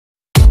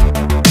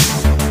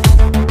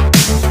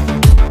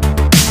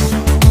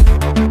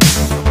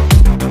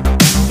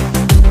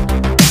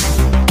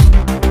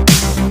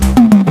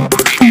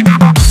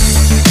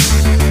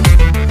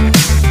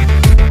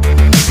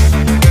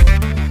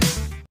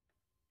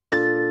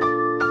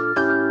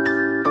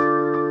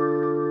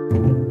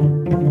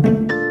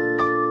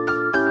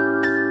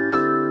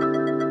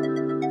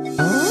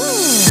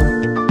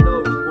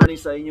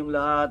sa inyong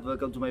lahat.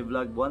 Welcome to my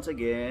vlog once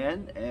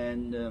again.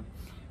 And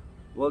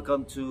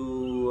welcome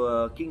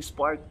to Kings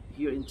Park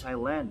here in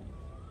Thailand.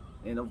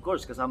 And of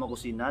course, kasama ko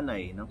si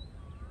Nanay, no?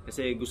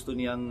 Kasi gusto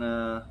niyang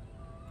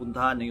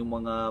puntahan yung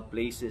mga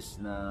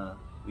places na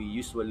we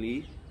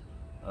usually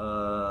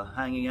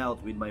hanging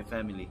out with my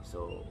family.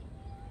 So,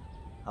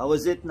 how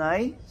was it,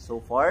 Nay, so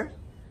far?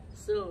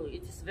 So,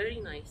 it is very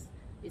nice.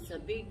 It's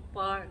a big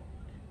park.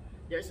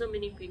 There are so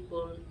many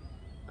people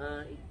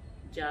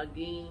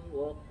jogging,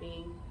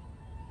 walking,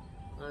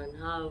 and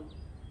have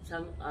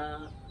some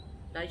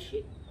Tai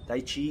Chi.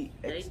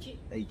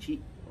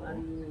 Oh.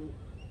 And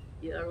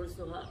you are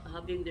also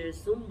having their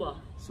Zumba.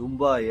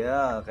 Zumba,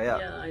 yeah.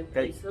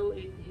 I saw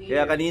it here.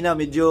 Kaya kanina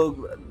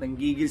medyo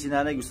nanggigil si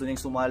Nanay, gusto niyang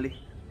sumali.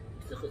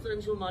 Gusto ko saan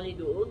sumali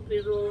doon,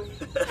 pero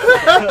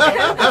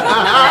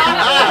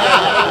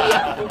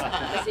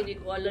kasi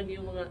hindi ko alam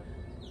yung mga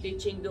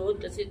teaching doon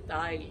kasi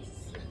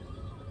Thais.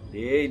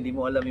 Hindi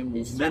mo alam yung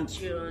movement.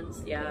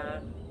 Instructions, yeah.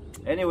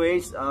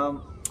 Anyways,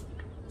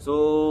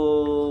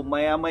 so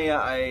maya-maya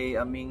ay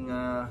aming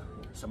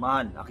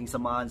aking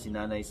samahan si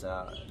Nanay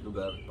sa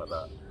lugar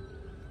para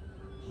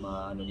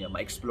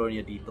ma-explore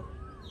niya dito.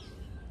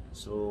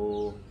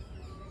 So,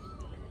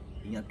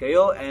 ingat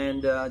kayo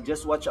and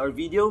just watch our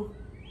video.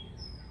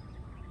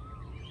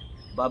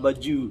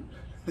 Babaju.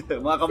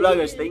 Mga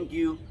ka-vloggers, thank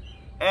you.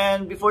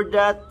 And before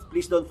that,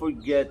 please don't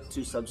forget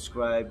to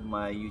subscribe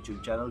my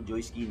YouTube channel,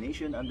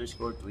 joyski_nation_23.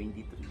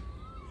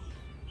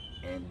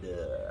 And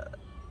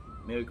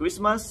Merry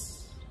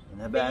Christmas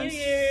in advance,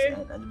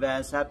 and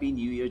advance Happy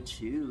New Year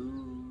too.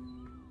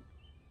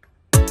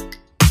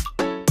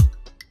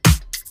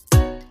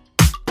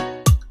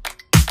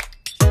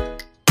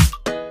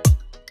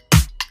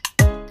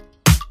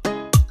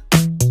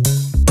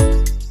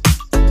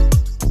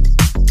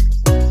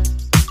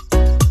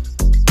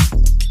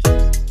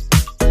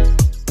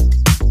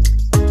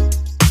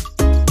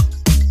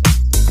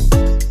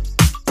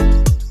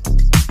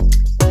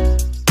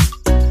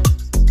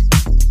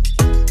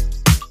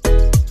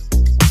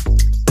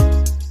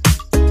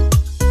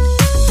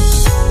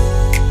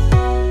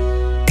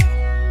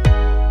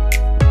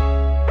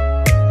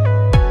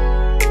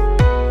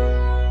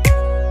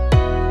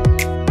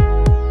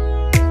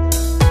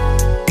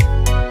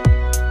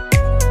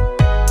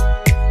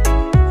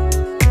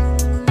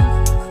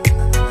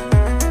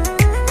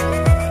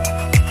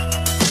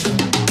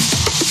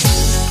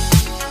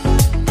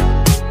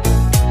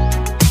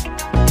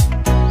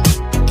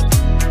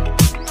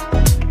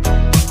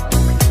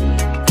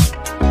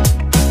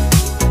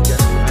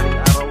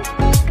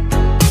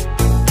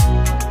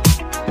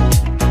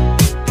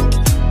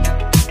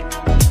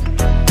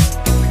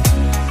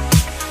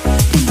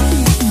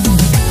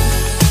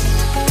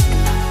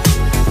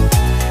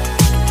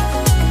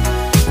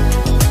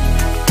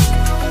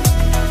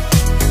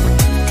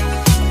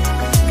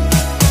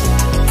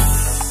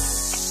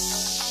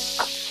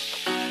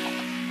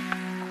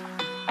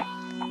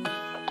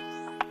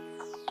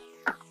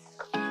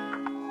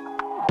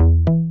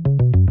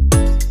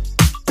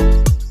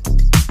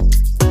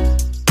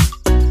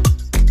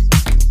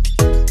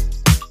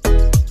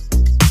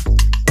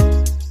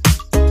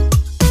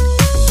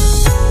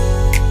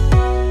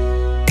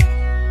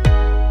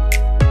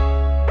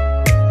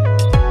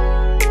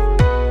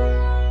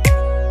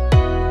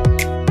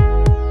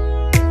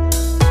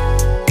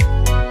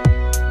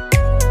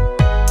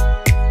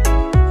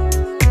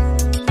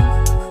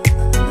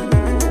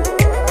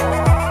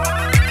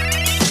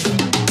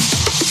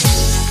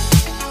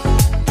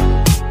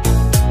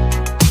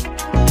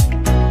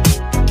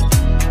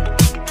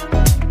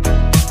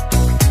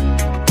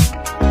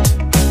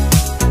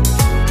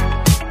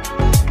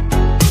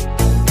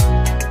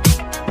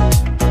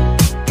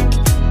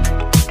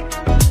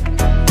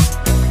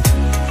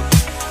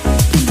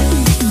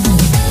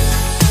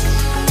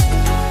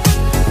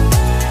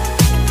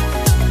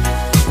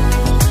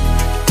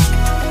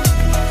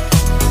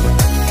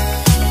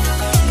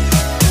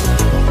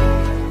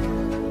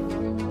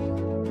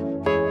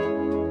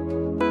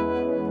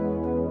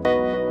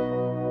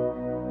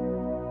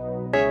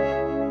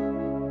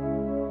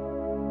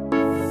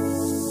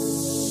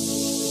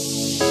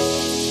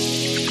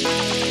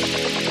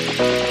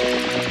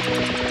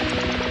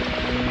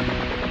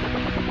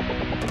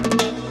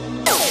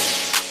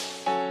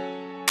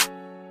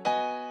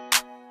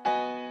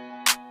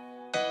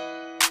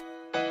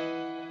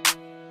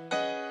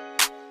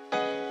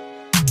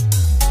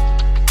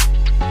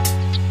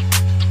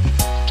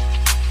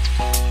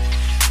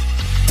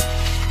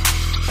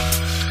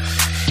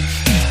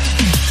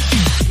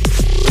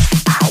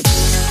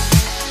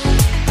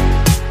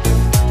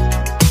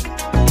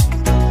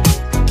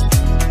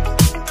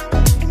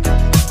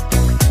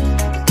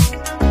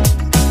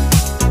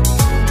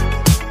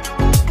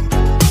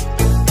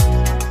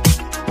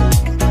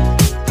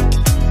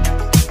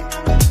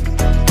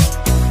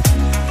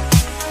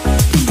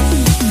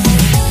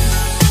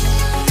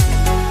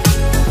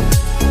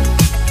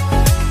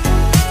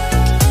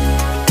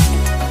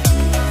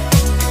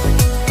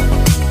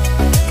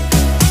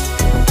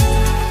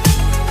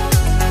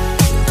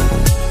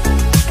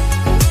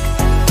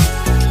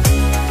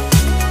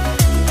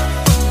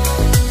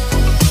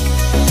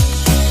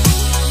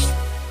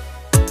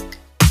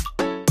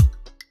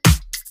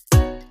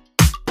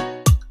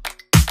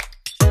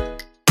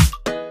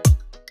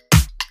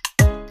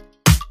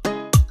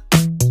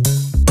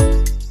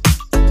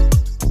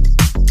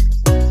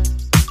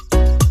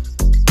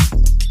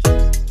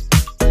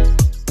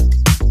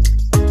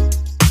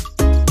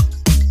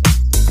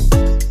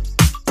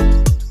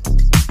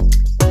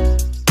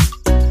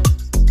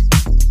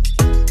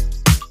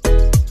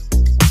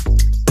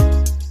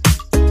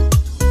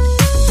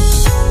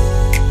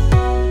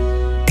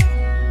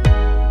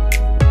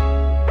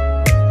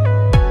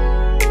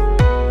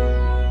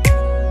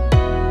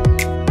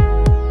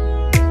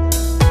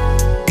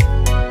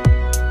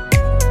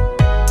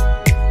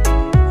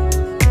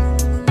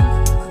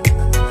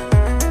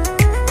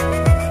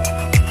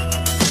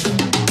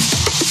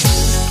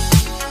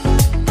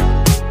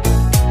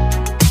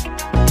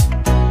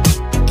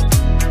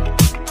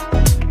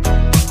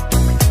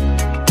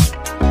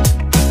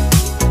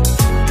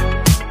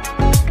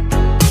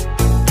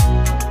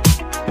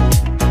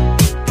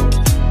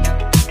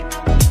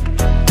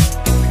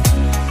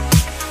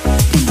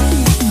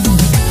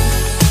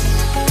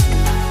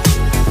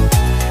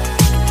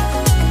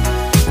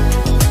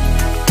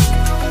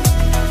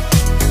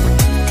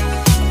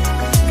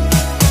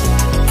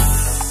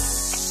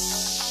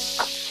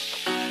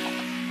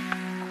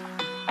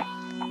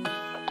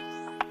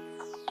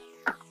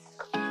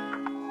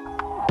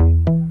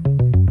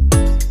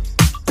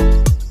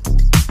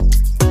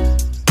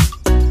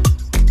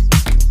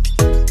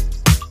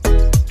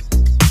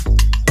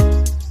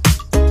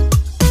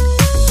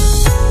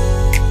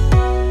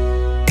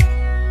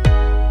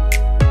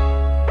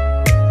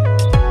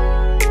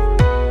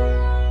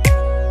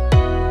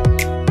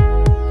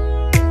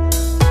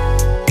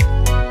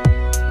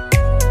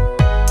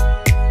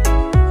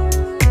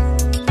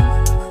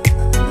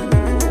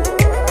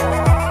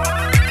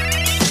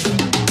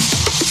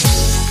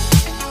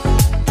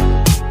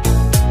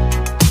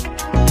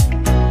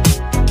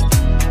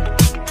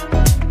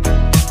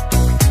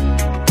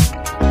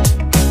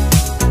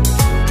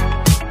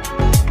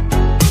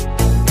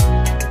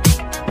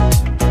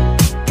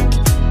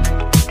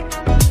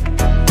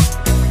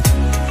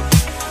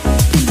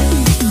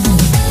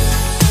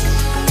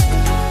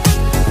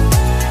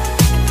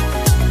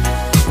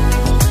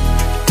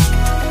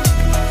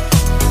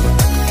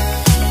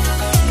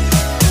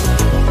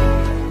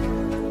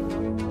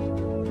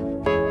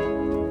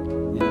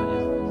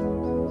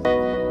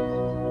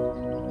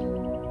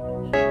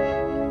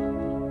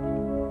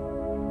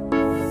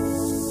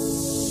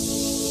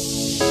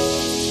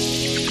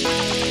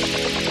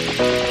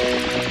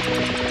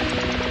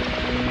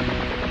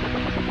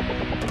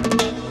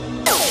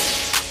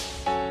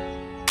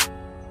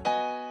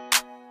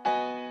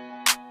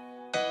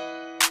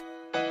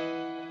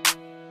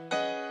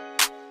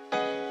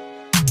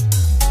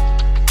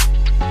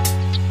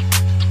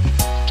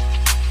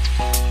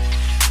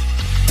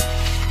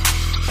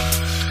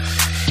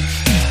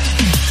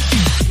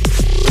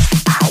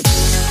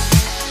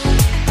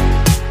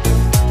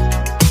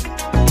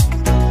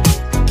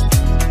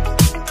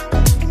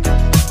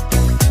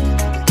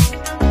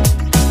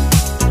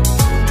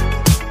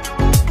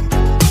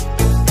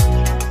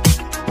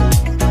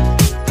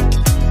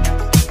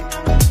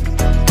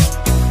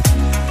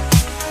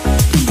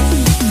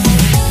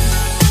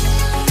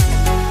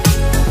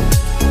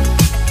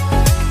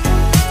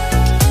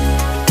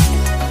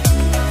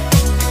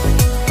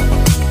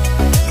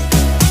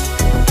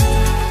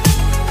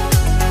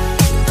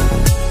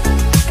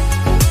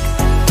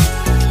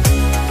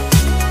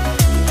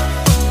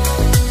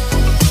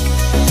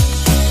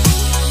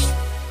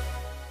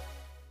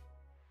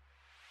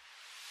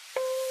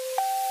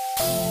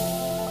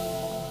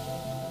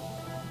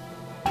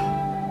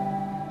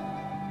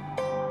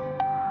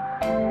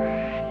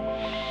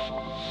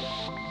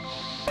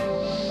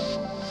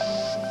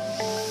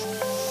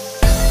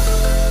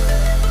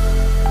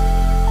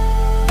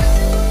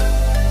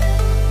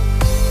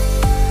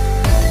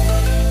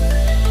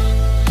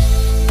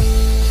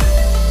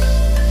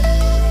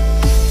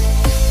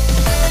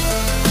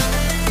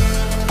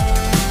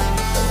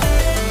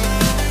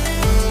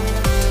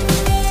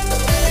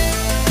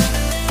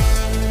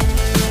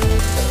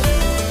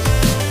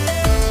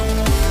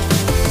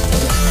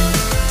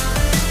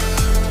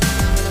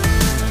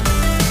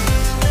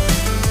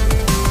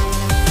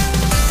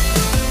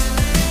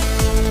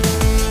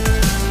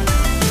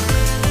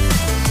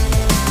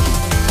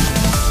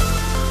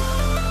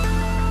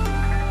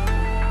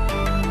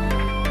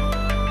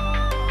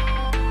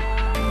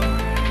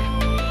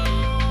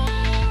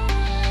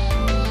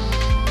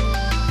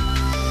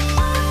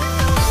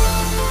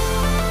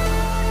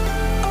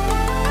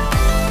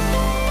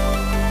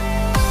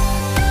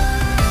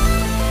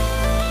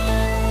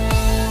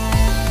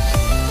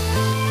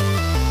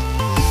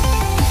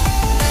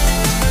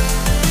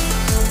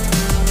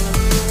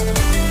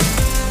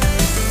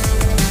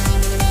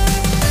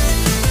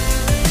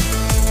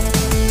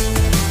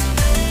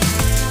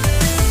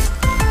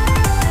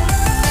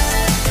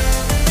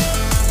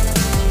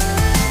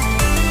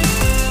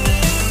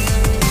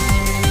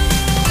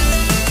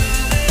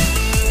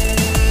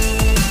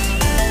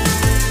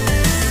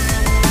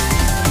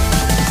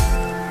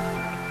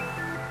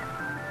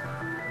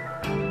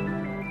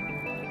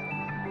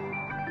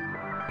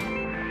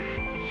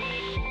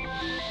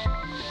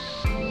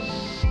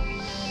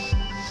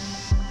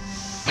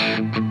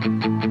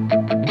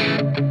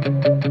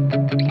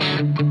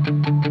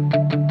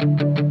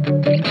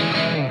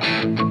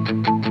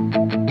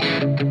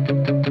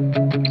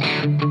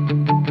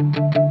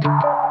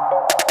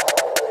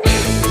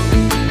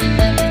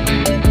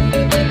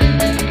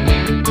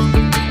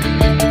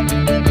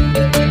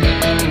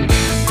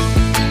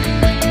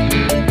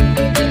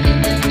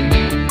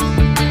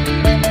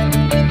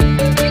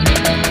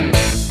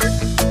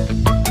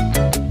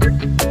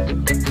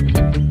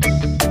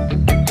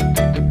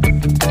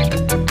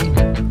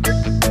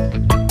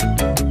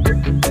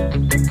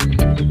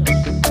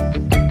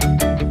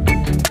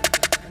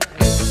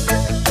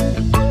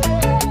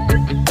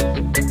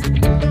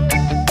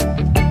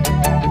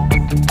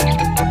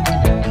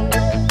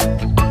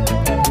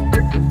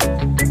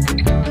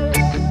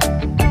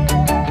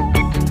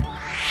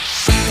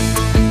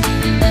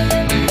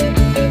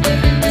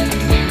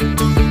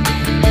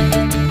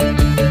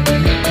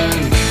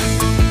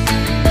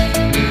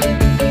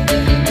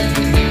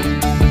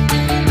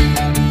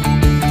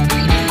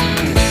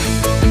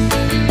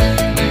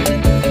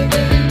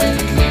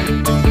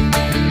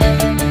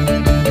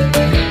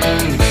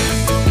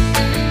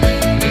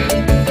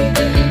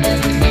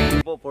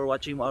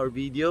 watching our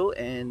video,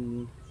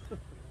 and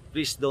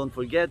please don't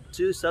forget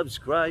to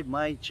subscribe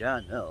my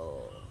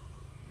channel.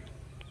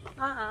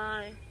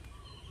 Hi.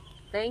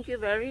 Thank you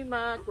very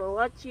much for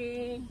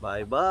watching.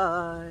 Bye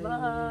bye.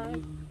 Bye.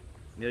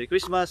 Merry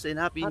Christmas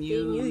and Happy Happy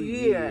New New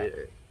Year.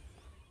 Year.